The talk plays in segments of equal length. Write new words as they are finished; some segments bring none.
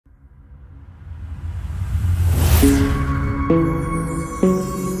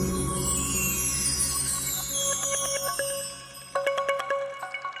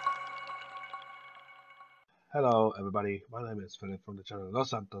everybody, my name is Philip from the channel Los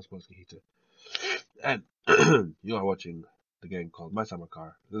Santos Mosquito, and you are watching the game called My Summer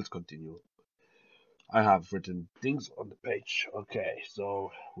Car. Let's continue. I have written things on the page. Okay,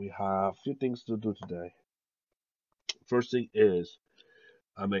 so we have a few things to do today. First thing is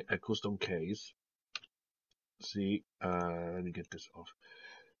I make a custom case. See, let me get this off.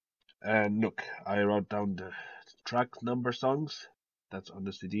 And look, I wrote down the track number songs. That's on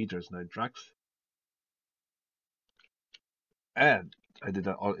the CD. There's 9 tracks. And I did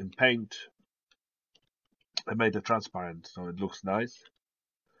that all in paint. I made it transparent so it looks nice,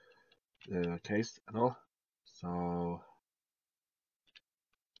 the case and all. So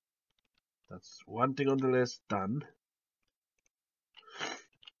that's one thing on the list done.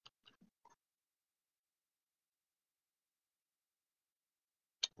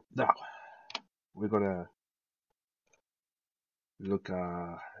 Now we're gonna look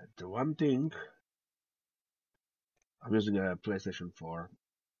at the one thing. I'm using a PlayStation 4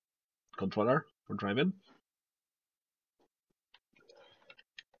 controller for driving.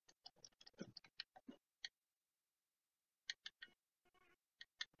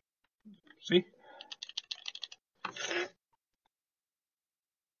 See?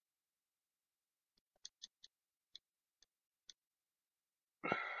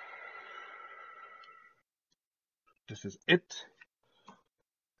 This is it.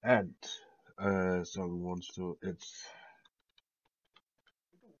 And someone wants to,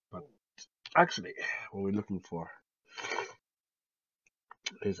 but actually, what we're looking for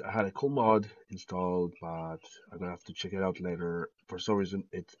is I had a cool mod installed, but I'm gonna have to check it out later. For some reason,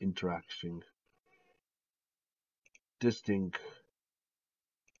 it's interacting. This thing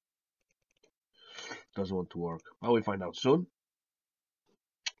doesn't want to work. But we'll find out soon.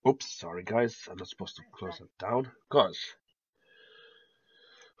 Oops, sorry guys, I'm not supposed to close it down, because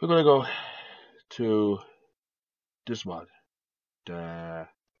we're gonna go to this mod, the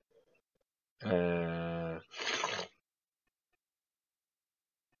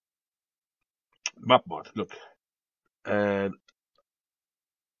map mod. Look, and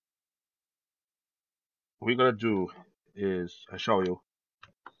what we're gonna do is I show you.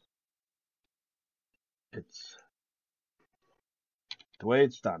 It's the way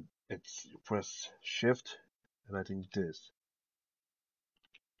it's done. It's you press Shift, and I think this.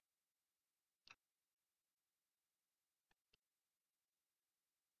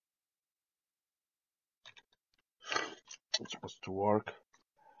 It's supposed to work.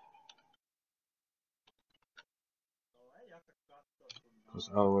 Because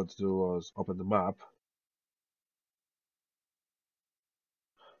all I want to do was open the map.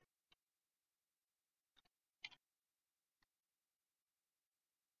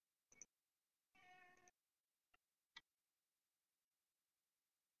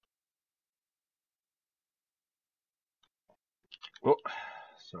 Oh,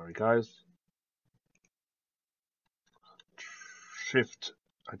 sorry guys. Shift,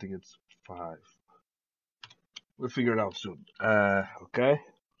 I think it's 5. We'll figure it out soon. Okay.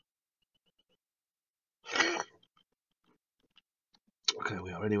 Okay,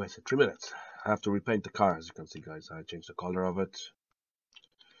 we already wasted 3 minutes. I have to repaint the car, as you can see guys. I changed the color of it.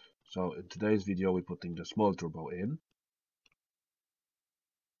 So in today's video we're putting the small turbo in.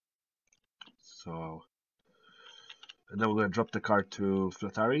 So, and then we're going to drop the car to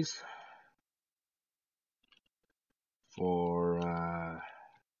Flataris for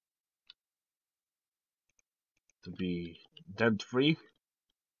to be dent free.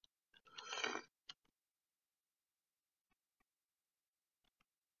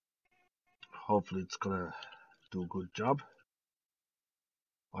 Hopefully it's gonna do a good job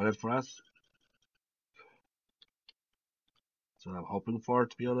on it for us. That's what I'm hoping for,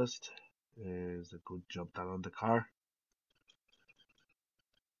 to be honest, is a good job done on the car.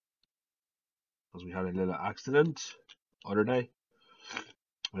 Because we had a little accident other day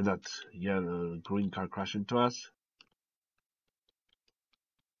when that yellow green car crashed into us.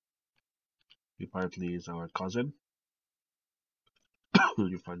 He apparently is our cousin.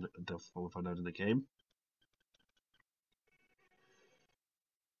 We'll find out in the game.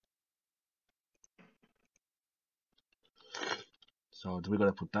 So we're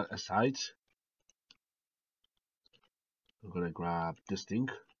gonna put that aside. We're gonna grab this thing.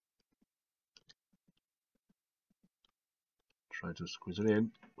 Try to squeeze it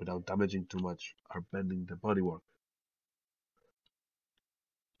in without damaging too much or bending the bodywork.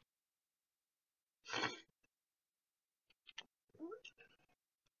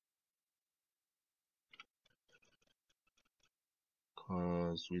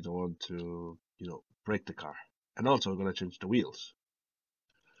 Because we don't want to, break the car. And also we're gonna change the wheels.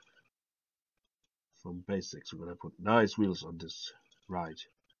 from basics. We're gonna put nice wheels on this ride.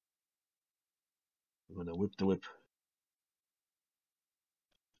 We're gonna whip the whip.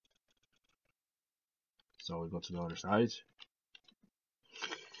 So we go to the other side.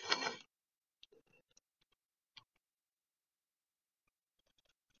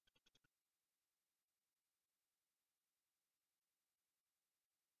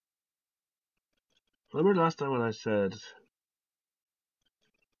 Remember last time when I said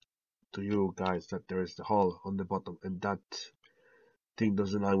to you guys that there is the hole on the bottom and that thing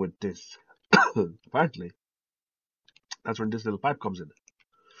doesn't lie with this? Apparently, that's when this little pipe comes in.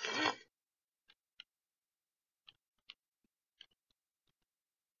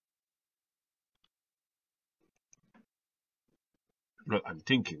 Well, I'm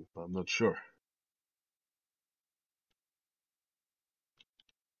thinking, but I'm not sure.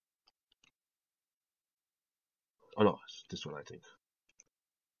 Oh no, it's this one I think.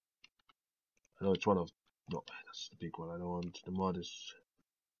 I know it's one of. No, that's the big one. I don't want. The mod is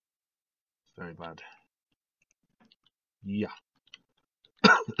very bad. Yeah.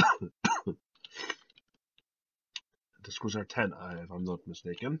 The screws are 10, if I'm not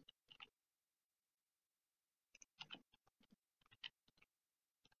mistaken.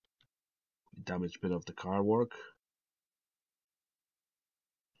 Damaged bit of the car work.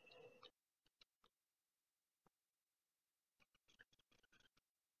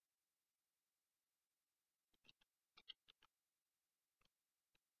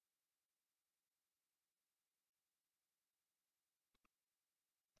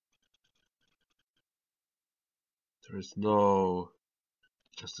 There is no.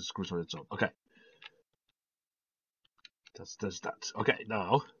 Just the screws on its own. Okay. That's that. Okay,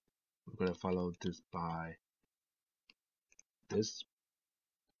 now we're gonna follow this by this.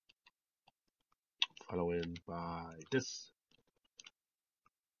 Following by this.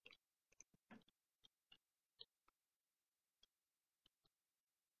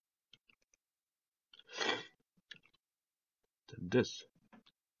 Then this.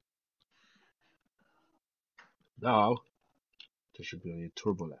 Now there should be only a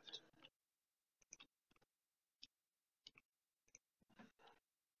turbo left.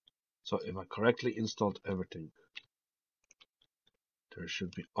 So if I correctly installed everything, there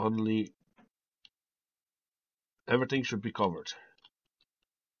should be only everything should be covered.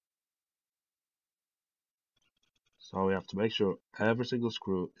 So we have to make sure every single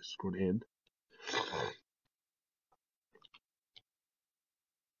screw is screwed in.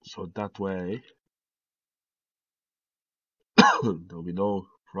 So that way there'll be no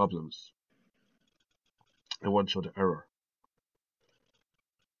problems. It won't show the error.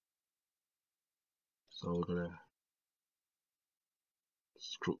 So we're gonna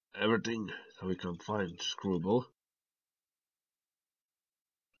screw everything that we can find screwable.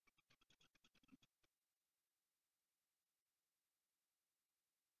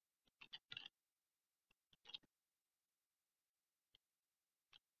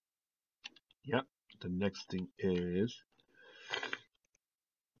 Yeah, the next thing is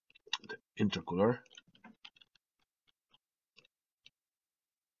the intercooler.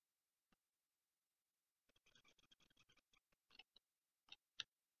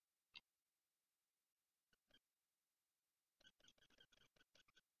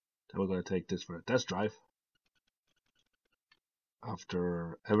 Then we're going to take this for a test drive.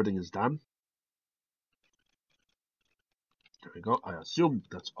 After everything is done, there we go. I assume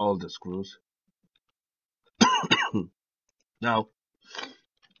that's all the screws. Now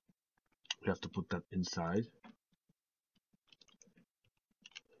we have to put that inside.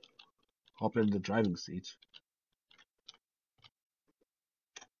 Hop in the driving seat.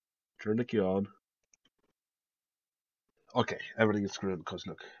 Turn the key on. Okay, everything is screwed because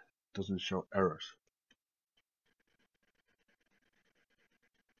look, it doesn't show errors.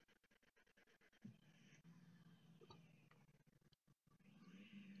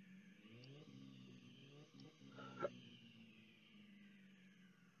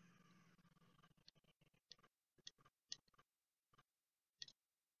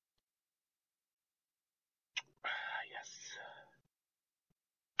 Yes.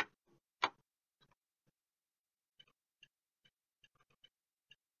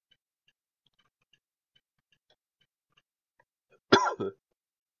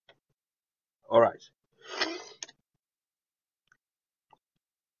 All right.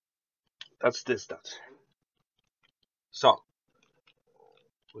 That's this. That. So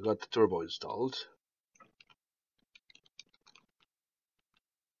we got the turbo installed.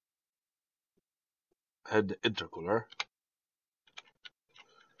 And the intercooler.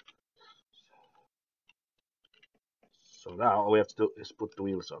 So now all we have to do is put the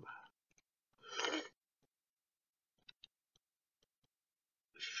wheels on.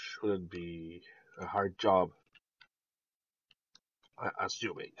 shouldn't be a hard job,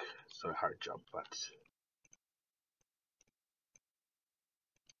 assuming it's not a hard job, but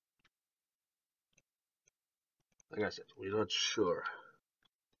like I said, we're not sure.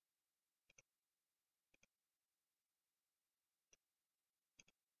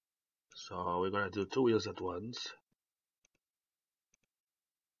 So we're gonna do 2 wheels at once.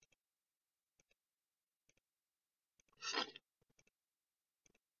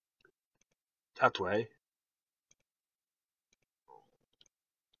 That way.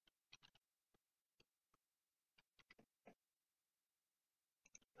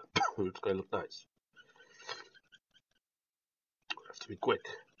 It's gonna look nice. We have to be quick.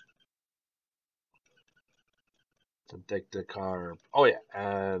 To take the car. Oh yeah,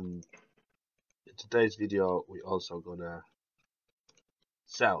 and in today's video we also gonna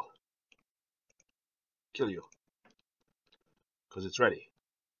kill you, because it's ready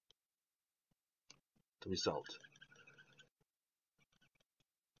to be sold.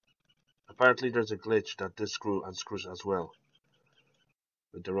 Apparently there's a glitch that this screw unscrews as well,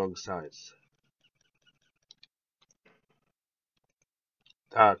 with the wrong size.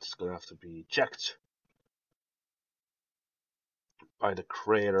 That's gonna have to be checked by the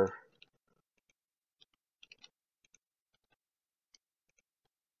creator.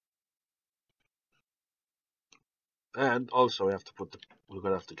 And also we're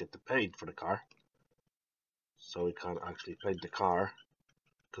gonna have to get the paint for the car. So we can't actually paint the car,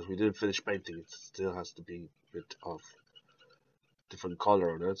 because we didn't finish painting. It still has to be a bit of different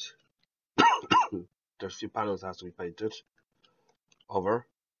color on it. There's a few panels that has to be painted over.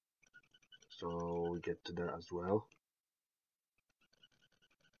 So we get to there as well.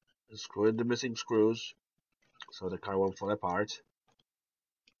 Screw in the missing screws so the car won't fall apart.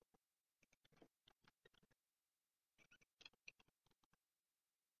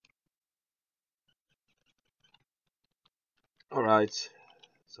 Alright,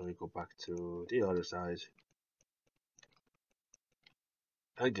 so we go back to the other side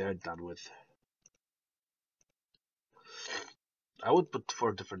and get it done with. I would put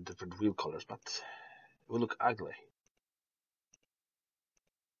 4 different wheel colors, but it would look ugly.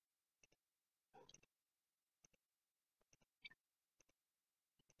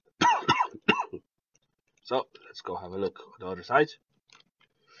 So let's go have a look on the other side.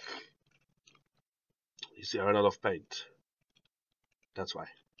 You see, I ran out of paint. That's why.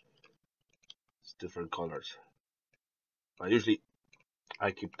 It's different colors. But usually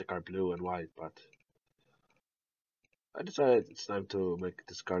I keep the car blue and white, but I decided it's time to make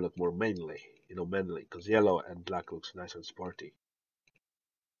this car look more manly. Manly, because yellow and black looks nice and sporty.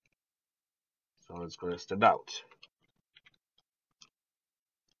 So it's gonna stand out.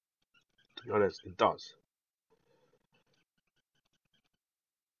 To be honest, it does.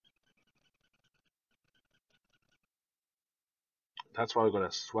 That's why we're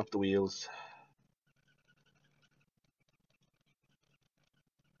gonna swap the wheels.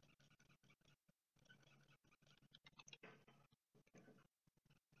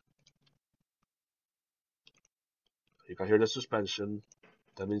 You can hear the suspension.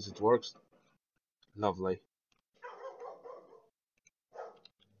 That means it works. Lovely.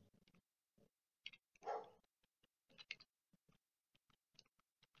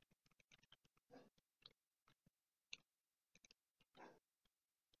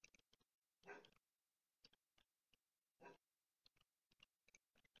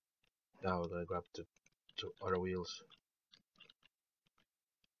 Now we're gonna grab the 2 other wheels.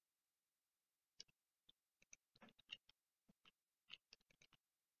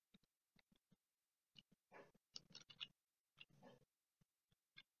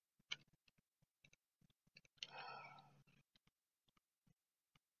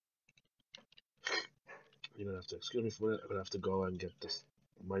 You're gonna have to excuse me for a minute. I'm gonna have to go and get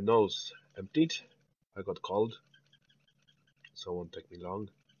my nose emptied. I got cold, so it won't take me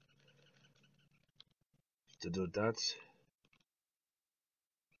long to do that.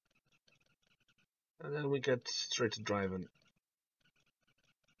 And then we get straight to driving.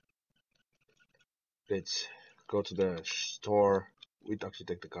 Let's go to the store. We'd actually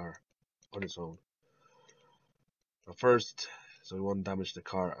take the car on its own. But first, so we won't damage the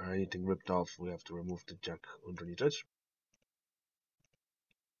car or anything ripped off, we have to remove the jack underneath it.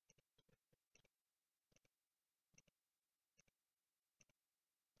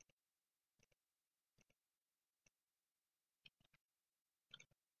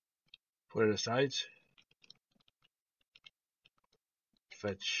 Put it aside.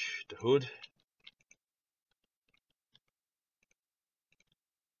 Fetch the hood.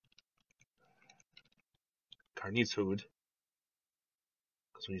 Car needs hood,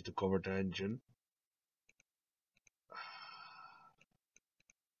 So we need to cover the engine.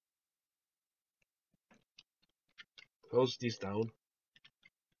 Close this down.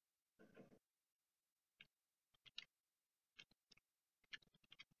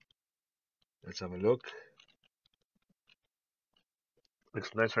 Let's have a look.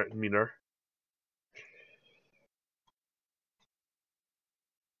 Looks nice right meter.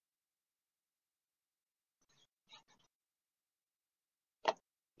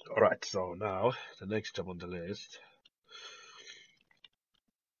 Alright, so now the next job on the list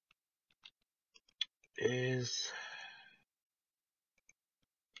is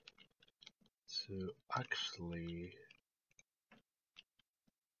to actually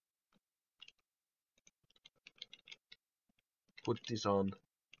put this on.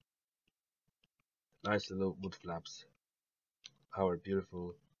 Nice little wood flaps. Our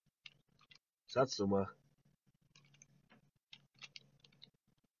beautiful Satsuma.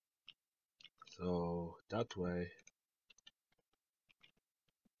 So that way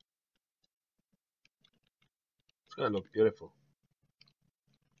it's gonna look beautiful.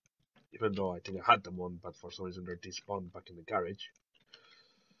 Even though I think I had them on, but for some reason they're despawned back in the garage.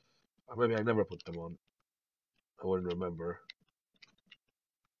 Or maybe I never put them on. I wouldn't remember.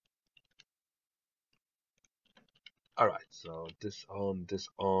 Alright, so this on, this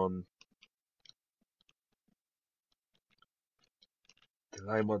on. The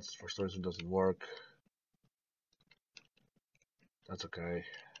line mods for some reason doesn't work. That's okay.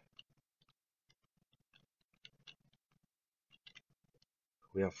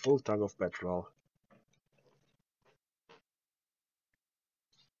 We have full tank of petrol.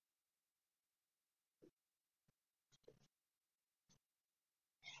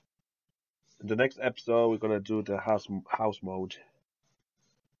 In the next episode, we're gonna do the house mode.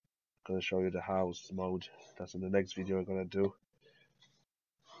 I'm gonna show you the house mode. That's in the next video we're gonna do.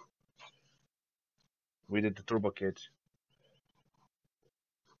 We did the turbo kit,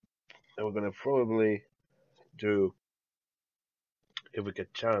 and we're gonna probably do, if we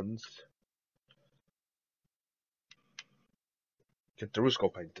get chance, get the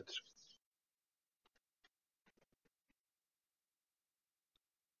Rusco painted.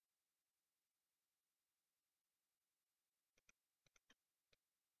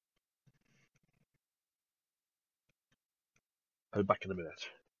 I'll be back in a minute.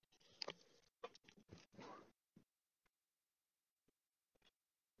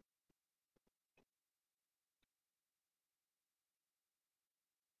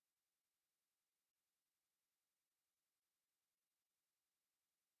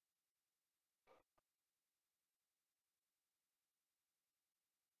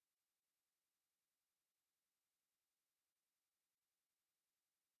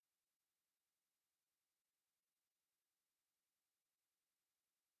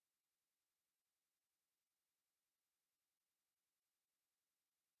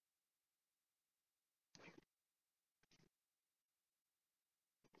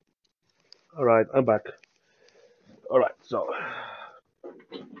 Alright, I'm back. Alright, so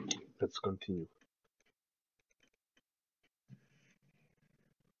let's continue.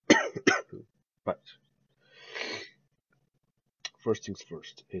 Right. First things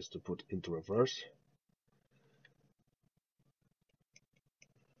first is to put into reverse.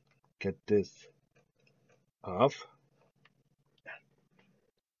 Get this off.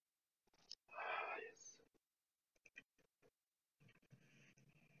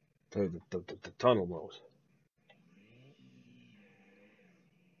 The tunnel mode.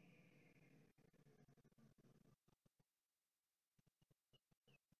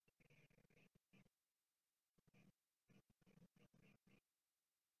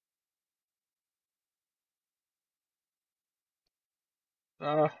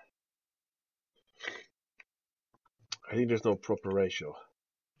 I think there's no proper ratio.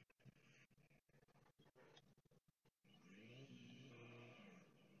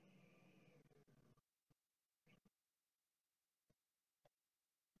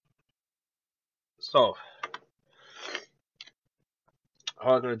 So,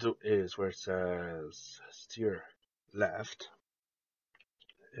 all I'm gonna do is where it says steer left,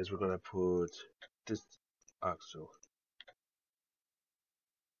 is we're gonna put this axle.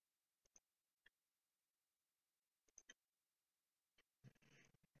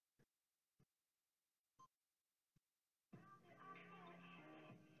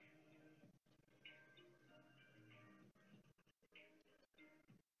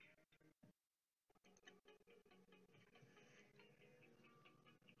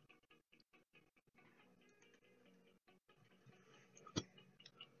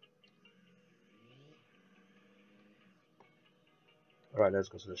 Alright, let's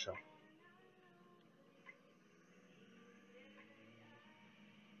go to the show.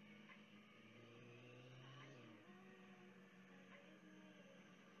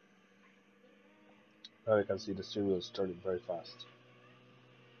 Now you can see the steering wheel is turning very fast.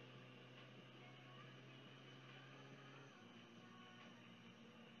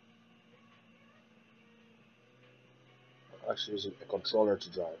 I'm actually using a controller to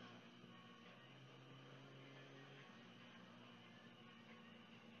drive.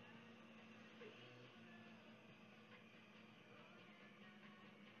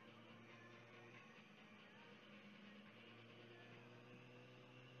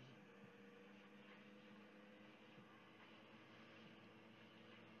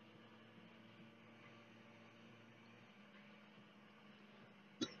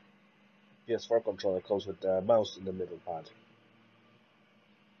 PS4 controller comes with the mouse in the middle pad.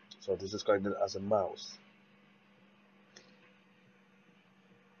 So this is connected as a mouse.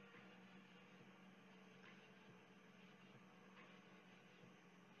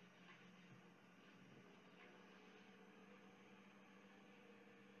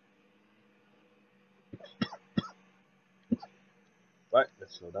 Right,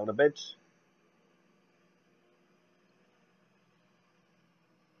 let's slow down a bit.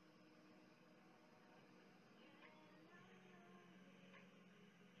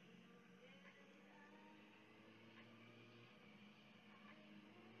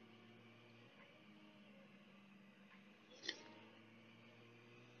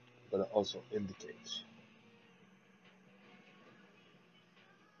 I'm gonna also indicate.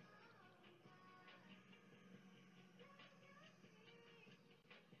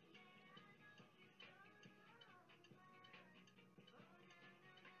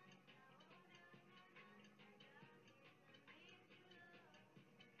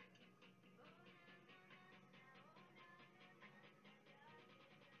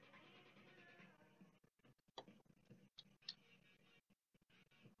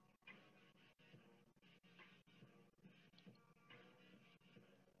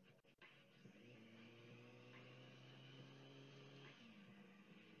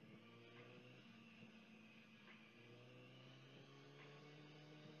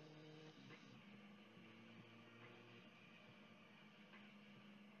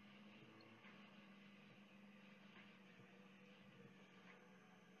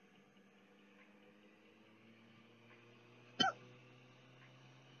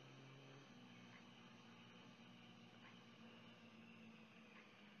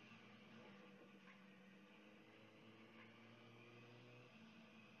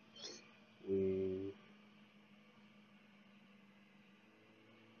 We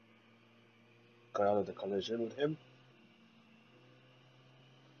got out of the collision with him.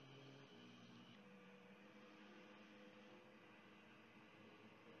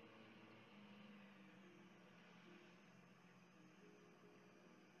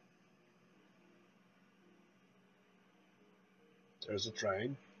 There's a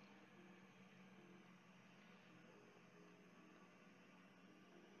train.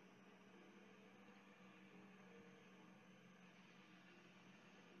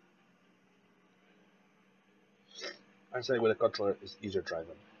 I say with a controller is easier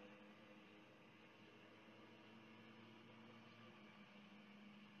driving.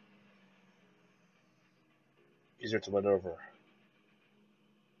 Easier to maneuver.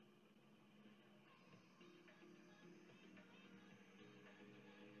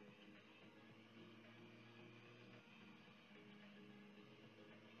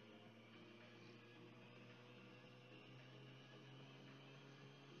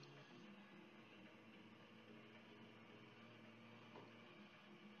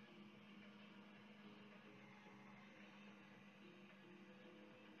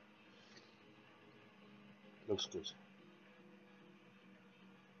 Looks good.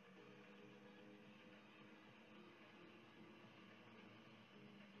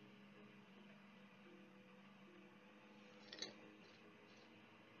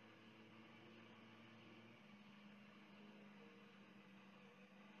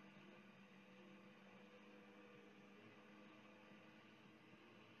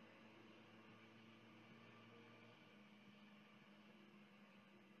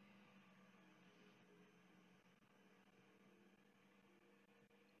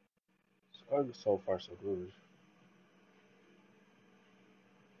 So far so good.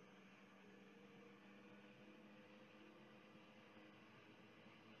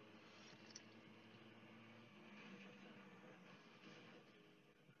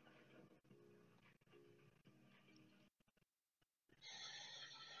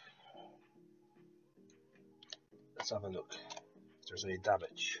 Let's have a look. there's any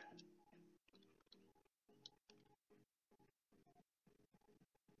damage.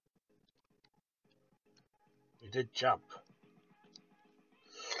 We did jump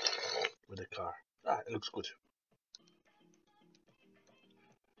with the car. It looks good.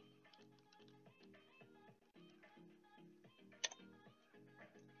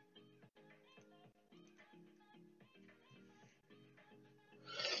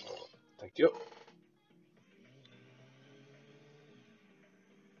 Thank you.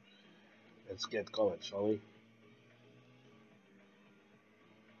 Let's get going, shall we?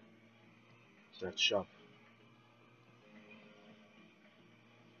 That shop.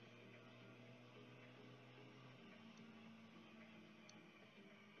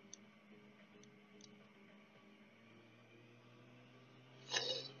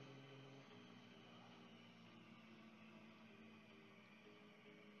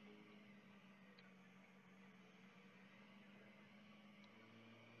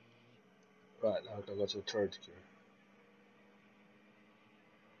 Right, now I can go to the third gear.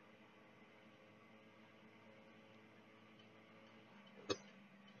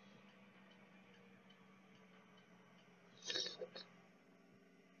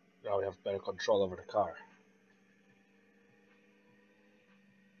 Now we have better control over the car.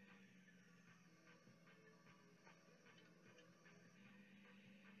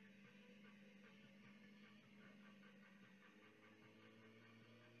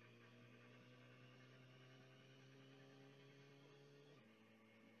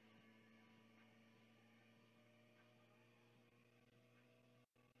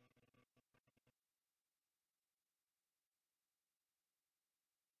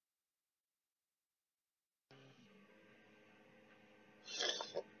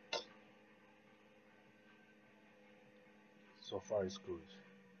 So far, it's good.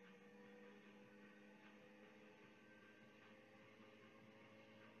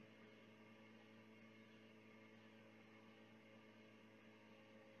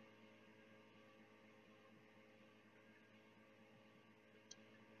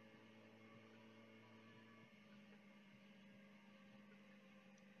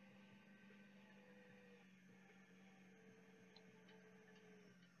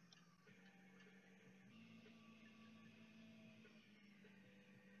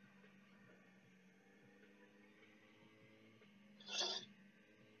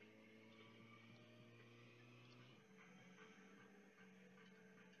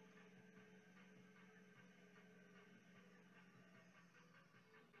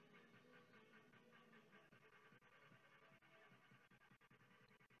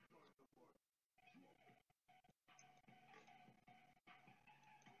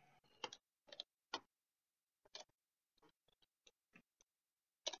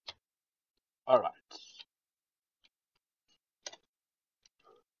 Alright.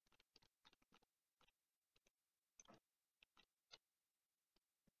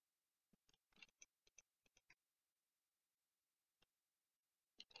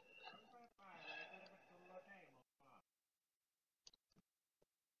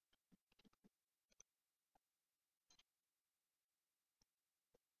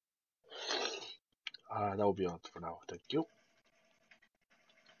 That will be all for now. Thank you.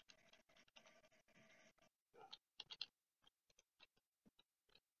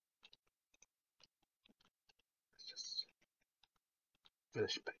 Let's just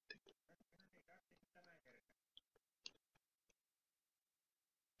finish painting.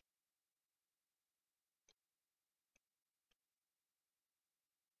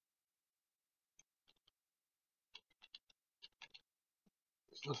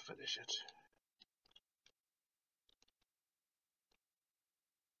 Let's not finish it.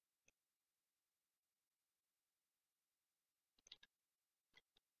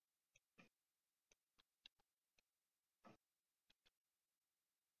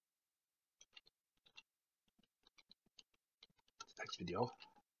 Next video.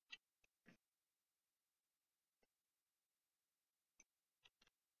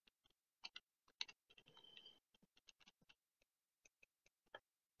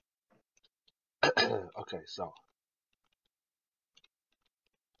 Okay, so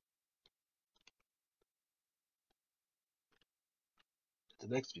the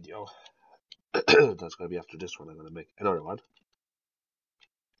next video that's gonna be after this one. I'm gonna make another one.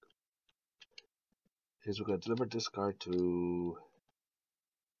 Is we're gonna deliver this card to,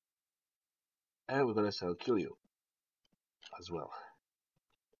 and we're gonna sell Kill You as well,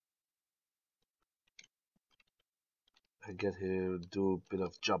 and get him do a bit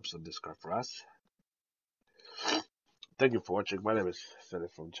of jobs on this card for us. Thank you for watching. My name is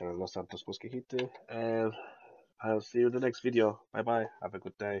Philip from channel Los Santos Mosquejito, and I'll see you in the next video. Bye bye. Have a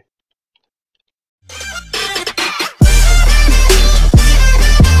good day.